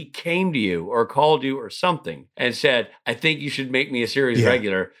point he came to you or called you or something and said, I think you should make me a series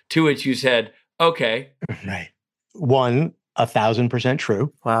regular, to which you said, okay. Right. 1,000%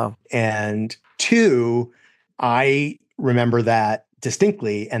 true. Wow. And 2, I remember that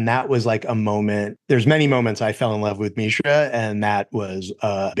distinctly. And that was like a moment. There's many moments I fell in love with Misha, and that was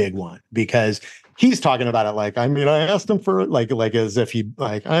a big one because he's talking about it like, I asked him for like as if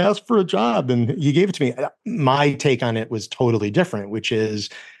I asked for a job and he gave it to me. My take on it was totally different, which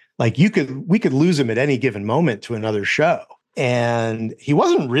is like we could lose him at any given moment to another show. And he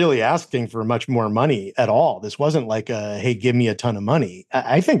wasn't really asking for much more money at all. This wasn't like hey, give me a ton of money.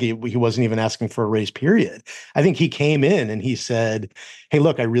 I think he wasn't even asking for a raise, period. I think he came in and he said, hey,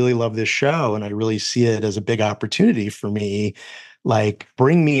 look, I really love this show and I really see it as a big opportunity for me. Like,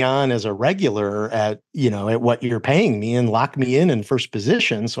 bring me on as a regular at what you're paying me and lock me in first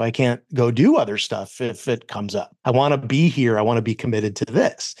position so I can't go do other stuff if it comes up. I want to be here. I want to be committed to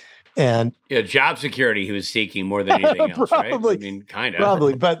this. And job security he was seeking more than anything else, probably, right? I mean, kind of.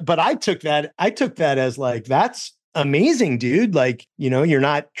 Probably. But I took that as like, that's amazing, dude. Like, you're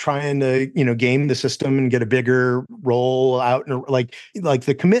not trying to, game the system and get a bigger role out. And like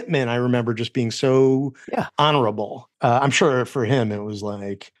the commitment, I remember just being so honorable. I'm sure for him, it was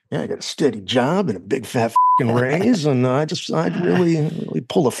like, I got a steady job and a big fat raise. And I'd really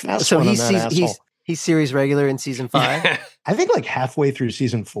pull a fast one on that asshole. He's series regular in season 5. I think like halfway through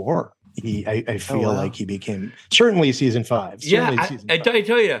season 4, I feel like he became certainly season 5. I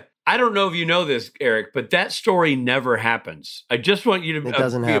tell you, I don't know if you know this, Eric, but that story never happens. I just want you to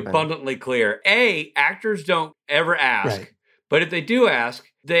be abundantly clear. Actors don't ever ask, but if they do ask,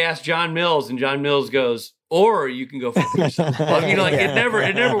 they ask John Mills, and John Mills goes, or you can go for yourself.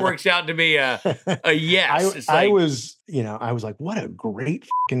 It never works out to be a yes. I was like, what a great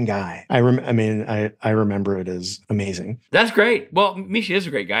fucking guy. I remember it as amazing. That's great. Well, Misha is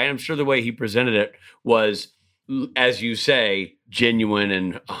a great guy. And I'm sure the way he presented it was, as you say, genuine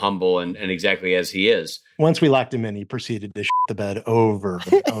and humble and exactly as he is. Once we locked him in, he proceeded to shit the bed over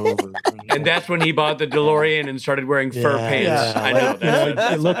and over. And that's when he bought the DeLorean and started wearing fur pants. Yeah. I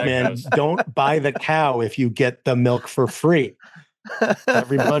know. Look, man, don't buy the cow if you get the milk for free.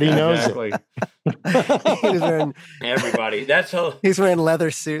 Everybody knows it. Everybody. He's wearing leather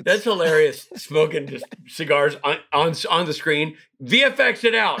suits. That's hilarious. Smoking just cigars on the screen. VFX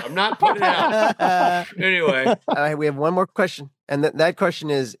it out. I'm not putting it out. Anyway. We have one more question. And that question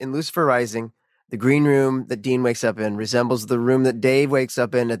is, in Lucifer Rising, the green room that Dean wakes up in resembles the room that Dave wakes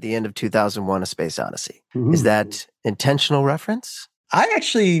up in at the end of 2001: A Space Odyssey. Ooh. Is that intentional reference?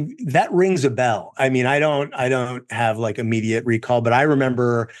 That rings a bell. I mean, I don't have like immediate recall, but I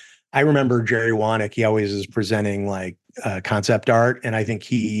remember Jerry Wanick. He always is presenting like concept art. And I think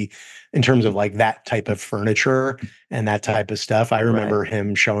he, in terms of like that type of furniture and that type of stuff, I remember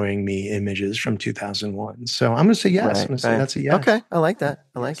him showing me images from 2001. So I'm going to say yes. I'm going to say that's a yes. Okay. I like that.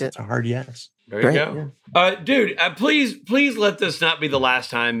 I like it. It's a hard yes. There you go. Yeah. Dude, please let this not be the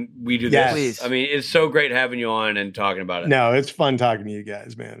last time we do this. Please. I mean, it's so great having you on and talking about it. No, it's fun talking to you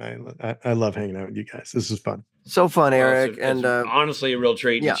guys, man. I love hanging out with you guys. This is fun. So fun, Eric. It's honestly a real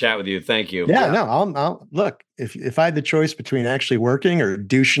treat to chat with you. Thank you. Yeah. No, I'll look, if I had the choice between actually working or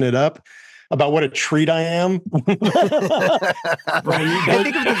douching it up about what a treat I am. I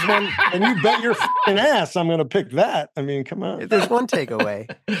think if there's one, and you bet your f***ing ass I'm going to pick that. I mean, come on. if there's one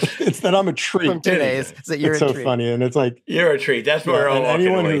takeaway It's that I'm a treat. from today, is that you're It's a so treat. funny, and it's like You're a treat. That's where we're all and walking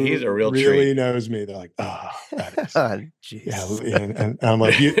anyone away. who He's a real really treat. knows me, they're like, oh, that is. Oh, jeez. Yeah, and I'm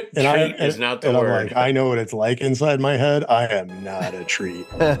like, you, and Treat is not the and I'm word. like, I know what it's like inside my head. I am not a treat.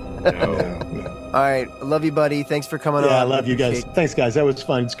 No. All right. Love you, buddy. Thanks for coming on. Yeah, I love you guys. Appreciate- Thanks, guys. That was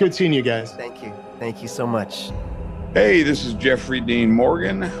fun. It's good seeing you guys. Thank you. Thank you so much. Hey, this is Jeffrey Dean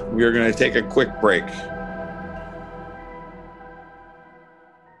Morgan. We are going to take a quick break.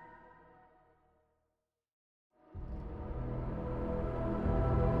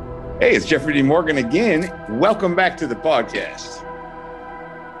 Hey, it's Jeffrey Dean Morgan again. Welcome back to the podcast.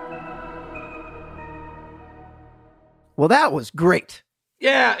 Well, that was great.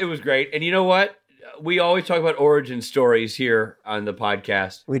 Yeah, it was great. And you know what? We always talk about origin stories here on the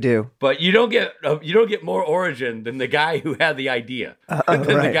podcast, We do. but you don't get more origin than the guy who had the idea, than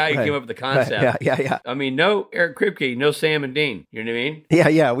the right, guy who right. came up with the concept. Right, yeah. I mean, no Eric Kripke, no Sam and Dean. You know what I mean?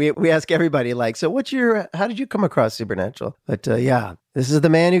 Yeah. We ask everybody, like, so how did you come across Supernatural? But yeah, this is the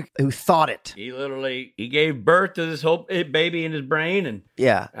man who thought it. He gave birth to this whole baby in his brain, and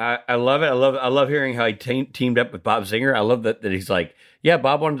Yeah. I love it. I love hearing how he teamed up with Bob Singer. I love that he's like, yeah,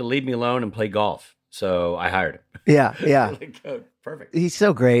 Bob wanted to leave me alone and play golf, so I hired him. Yeah. Like, oh, perfect. He's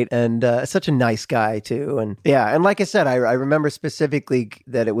so great and such a nice guy too. And yeah, and like I said, I remember specifically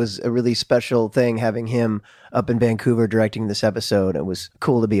that it was a really special thing having him up in Vancouver directing this episode. It was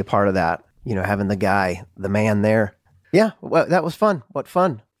cool to be a part of that, you know, having the man there. Yeah, well, that was fun. What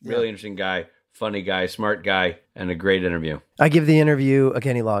fun. Really interesting guy, funny guy, smart guy, and a great interview. I give the interview a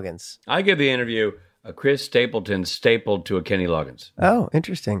Kenny Loggins. I give the interview a Chris Stapleton stapled to a Kenny Loggins. Oh,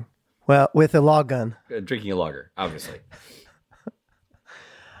 interesting. Well, with a log gun. Drinking a lager, obviously.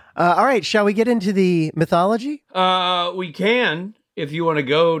 All right, shall we get into the mythology? We can, if you want to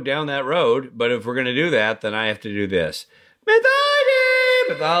go down that road, but if we're going to do that, then I have to do this.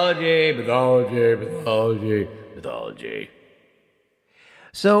 Mythology.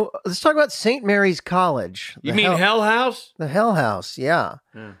 So let's talk about St. Mary's College. You mean Hell House? The Hell House, yeah.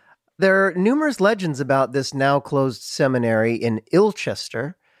 There are numerous legends about this now closed seminary in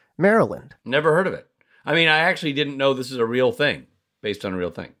Ilchester, Maryland. Never heard of it. I mean, I actually didn't know this is a real thing, based on a real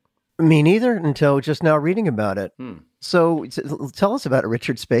thing. Me neither, until just now reading about it. So tell us about it,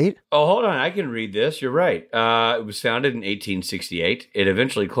 Richard Spade. Oh, hold on. I can read this. You're right. It was founded in 1868. It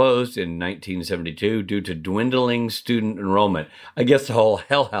eventually closed in 1972 due to dwindling student enrollment. I guess the whole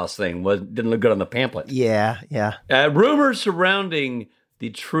Hell House thing didn't look good on the pamphlet. Yeah. Rumors surrounding the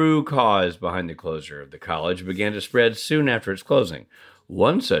true cause behind the closure of the college began to spread soon after its closing.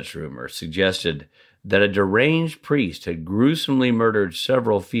 One such rumor suggested that a deranged priest had gruesomely murdered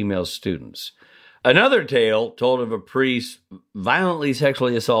several female students. Another tale told of a priest violently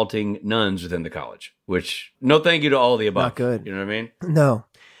sexually assaulting nuns within the college, which, no thank you to all of the above. Not good. You know what I mean? No.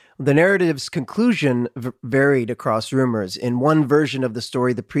 The narrative's conclusion varied across rumors. In one version of the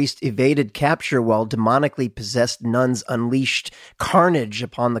story, the priest evaded capture while demonically possessed nuns unleashed carnage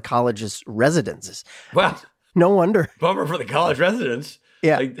upon the college's residents. Well, No wonder. bummer for the college residents.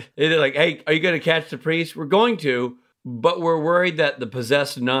 Yeah. They're like, hey, are you going to catch the priest? We're going to, but we're worried that the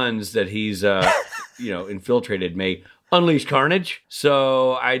possessed nuns that he's, infiltrated may unleash carnage.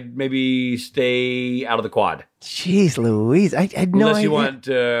 So I'd maybe stay out of the quad. Jeez Louise. I had no Unless idea. you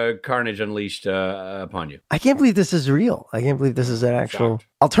want carnage unleashed upon you. I can't believe this is real. I can't believe this is an actual. Shocked.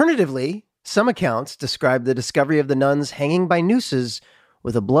 Alternatively, some accounts describe the discovery of the nuns hanging by nooses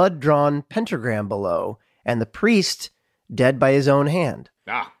with a blood-drawn pentagram below and the priest dead by his own hand.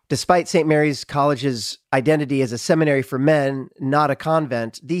 Despite St. Mary's College's identity as a seminary for men, not a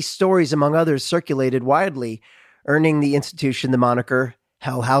convent, these stories, among others, circulated widely, earning the institution the moniker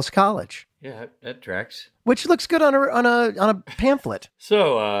Hell House College. Yeah, that tracks. Which looks good on a pamphlet.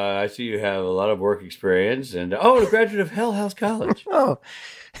 So I see you have a lot of work experience and a graduate of Hell House College. Oh,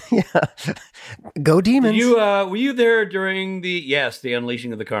 yeah. Go Demons. Were you there during the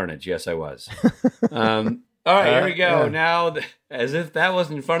unleashing of the carnage? Yes, I was. All right, here we go. Yeah. Now, as if that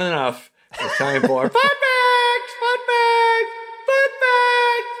wasn't fun enough, it's time for fun facts.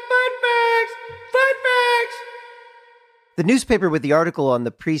 The newspaper with the article on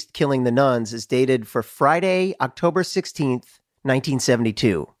the priest killing the nuns is dated for Friday, October 16th,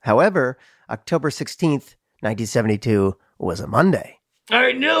 1972. However, October 16th, 1972 was a Monday.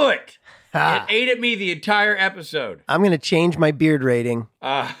 I knew it. Ha. It ate at me the entire episode. I'm going to change my beard rating.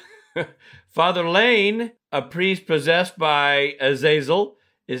 Father Lane, a priest possessed by Azazel,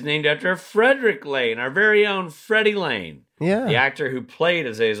 is named after Frederick Lane, our very own Freddie Lane. Yeah. The actor who played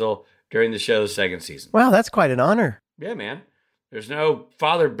Azazel during the show's second season. Wow, that's quite an honor. Yeah, man. There's no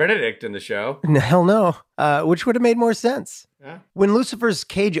Father Benedict in the show. Hell no. Which would have made more sense. Yeah. When Lucifer's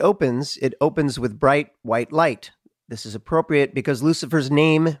cage opens, it opens with bright white light. This is appropriate because Lucifer's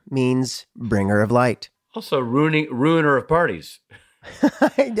name means bringer of light. Also ruiner of parties.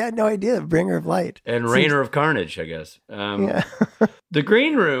 I had no idea. Bringer of light. And rainer of carnage, I guess. Yeah. The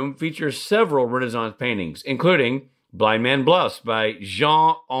Green Room features several Renaissance paintings, including Blind Man Bluffs by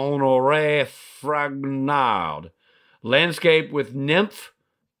Jean-Honoré Fragonard, Landscape with Nymph,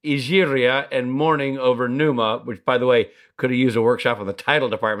 Egeria, and Mourning over Numa, which, by the way, could have used a workshop in the title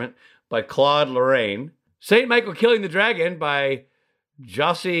department, by Claude Lorraine, St. Michael Killing the Dragon by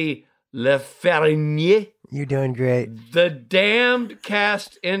Josie Lefernier, You're doing great. The Damned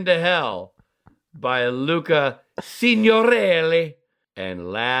Cast into Hell by Luca Signorelli,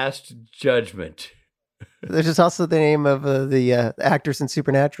 and Last Judgment. This is also the name of the actors in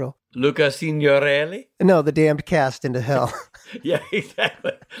Supernatural. Luca Signorelli? No, the damned cast into hell. Yeah,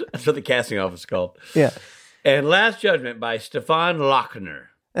 exactly. That's what the casting office is called. Yeah. And Last Judgment by Stefan Lochner.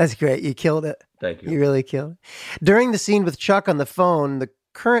 That's great. You killed it. Thank you. You really killed it. During the scene with Chuck on the phone, the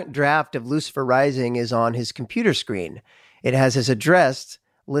current draft of Lucifer Rising is on his computer screen. It has his address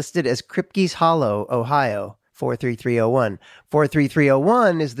listed as Kripke's Hollow, Ohio, 43301.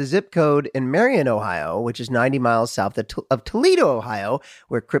 43301 is the zip code in Marion, Ohio, which is 90 miles south of Toledo, Ohio,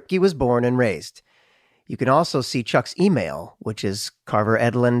 where Kripke was born and raised. You can also see Chuck's email, which is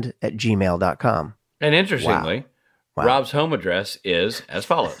carveredlund@gmail.com. And interestingly, Wow. Rob's home address is as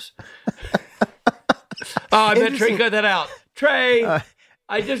follows. I bet Trey cut that out. Trey,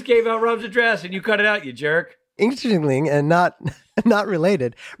 I just gave out Rob's address and you cut it out, you jerk. Interestingly, and not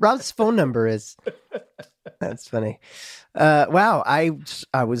related, Rob's phone number is... That's funny. Wow, I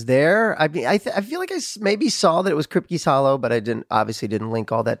was there. I mean, I feel like I maybe saw that it was Kripke's Hollow, but I didn't link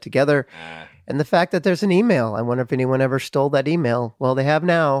all that together. And the fact that there's an email, I wonder if anyone ever stole that email. Well, they have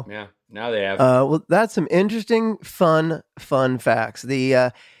now. Yeah, now they have. Well, that's some interesting, fun facts. Do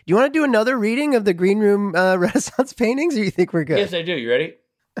you want to do another reading of the Green Room Renaissance paintings, or you think we're good? Yes, I do. You ready?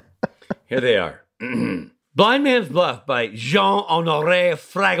 Here they are. Blind Man's Bluff by Jean-Honoré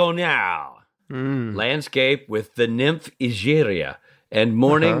Fragonard. Landscape with the Nymph Egeria and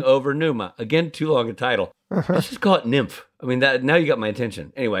Mourning over Numa. Again, too long a title. Let's just call it Nymph. I mean, that now you got my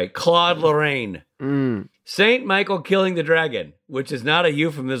attention. Anyway, Claude Lorraine. St. Michael Killing the Dragon, which is not a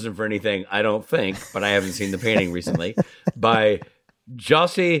euphemism for anything, I don't think, but I haven't seen the painting recently, by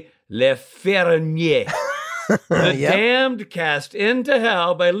Josie Lefernier. The Damned Cast into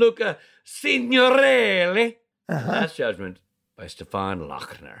Hell by Luca Signorelli. Last Judgment by Stefan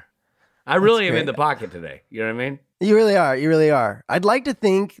Lochner. I really am in the pocket today. You know what I mean? You really are. You really are. I'd like to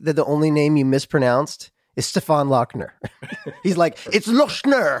think that the only name you mispronounced is Stefan Lochner. He's like, it's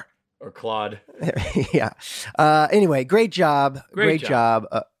Lochner. Or Claude. Yeah. Anyway, great job. Great job.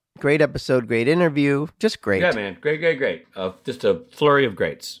 Great episode. Great interview. Just great. Yeah, man. Great. Just a flurry of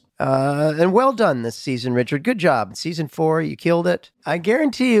greats. And well done this season, Richard. Good job. Season 4, you killed it. I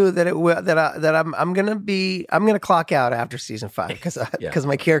guarantee you that I'm gonna clock out after season 5 because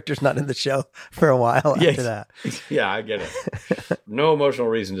my character's not in the show for a while after that. Yeah, I get it. No emotional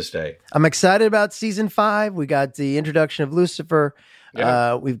reason to stay. I'm excited about season 5. We got the introduction of Lucifer.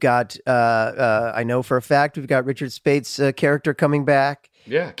 Yeah. We've got I know for a fact we've got Richard Spate's character coming back.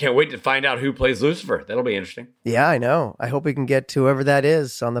 Yeah, can't wait to find out who plays Lucifer. That'll be interesting. Yeah, I know. I hope we can get to whoever that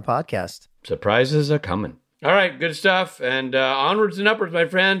is on the podcast. Surprises are coming. All right, good stuff. And onwards and upwards, my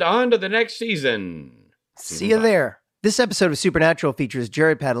friend. On to the next season. See you there. This episode of Supernatural features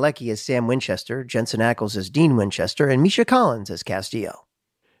Jared Padalecki as Sam Winchester, Jensen Ackles as Dean Winchester, and Misha Collins as Castiel.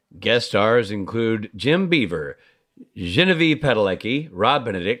 Guest stars include Jim Beaver, Genevieve Padalecki, Rob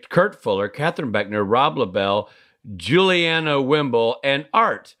Benedict, Kurt Fuller, Catherine Beckner, Rob LaBelle, Juliana Wimble, and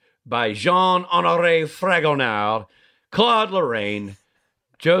art by Jean-Honoré Fragonard, Claude Lorraine,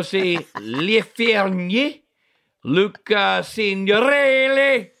 Josie Lefernier, Luca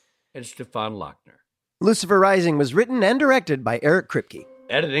Signorelli, and Stefan Lochner. Lucifer Rising was written and directed by Eric Kripke.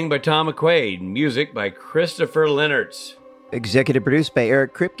 Editing by Tom McQuaid. Music by Christopher Lennertz. Executive produced by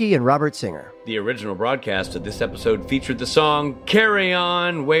Eric Kripke and Robert Singer. The original broadcast of this episode featured the song Carry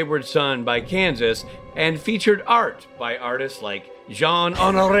On, Wayward Son by Kansas and featured art by artists like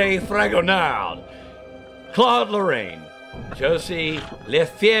Jean-Honoré Fragonard, Claude Lorraine, Josie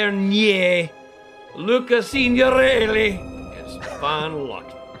Lefernier, Luca Signorelli, and Stefan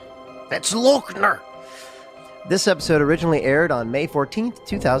Lochner. That's Lochner! This episode originally aired on May 14th,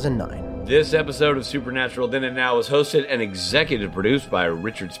 2009. This episode of Supernatural Then and Now was hosted and executive produced by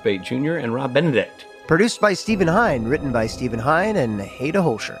Richard Spate Jr. and Rob Benedict. Produced by Stephen Hine, written by Stephen Hine and Haida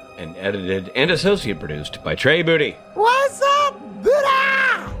Holscher. And edited and associate produced by Trey Booty. What's up,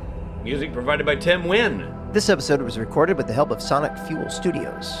 Buddha? Music provided by Tim Wynn. This episode was recorded with the help of Sonic Fuel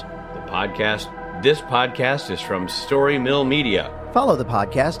Studios. This podcast is from Story Mill Media. Follow the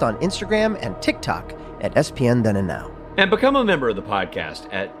podcast on Instagram and TikTok at SPN Then and Now. And become a member of the podcast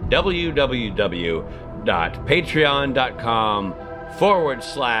at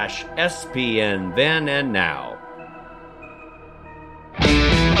www.patreon.com/SPN Then and Now.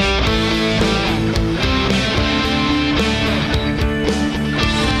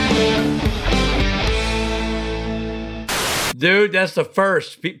 Dude, that's the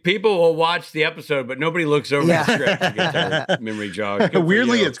first. People will watch the episode, but nobody looks over the script to get their memory jog.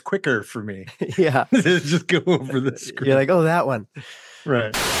 Weirdly, it's quicker for me. Yeah. Just go over the script. You're like, oh, that one.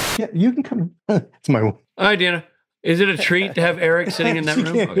 Right. Yeah, you can come. It's my one. Hi, Deanna. Is it a treat to have Eric sitting in that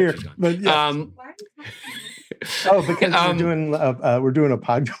room? Can't hear, but yes. Because we're doing a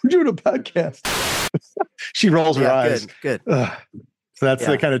podcast. She rolls her eyes. Good. So that's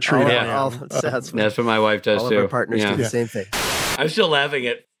the kind of treat. That's what my wife does all too. All of our partners do the same thing. I'm still laughing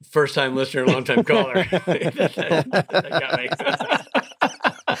at first-time listener, long-time caller. That got me.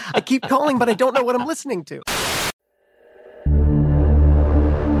 I keep calling, but I don't know what I'm listening to.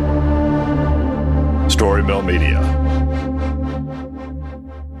 Story Mill Media.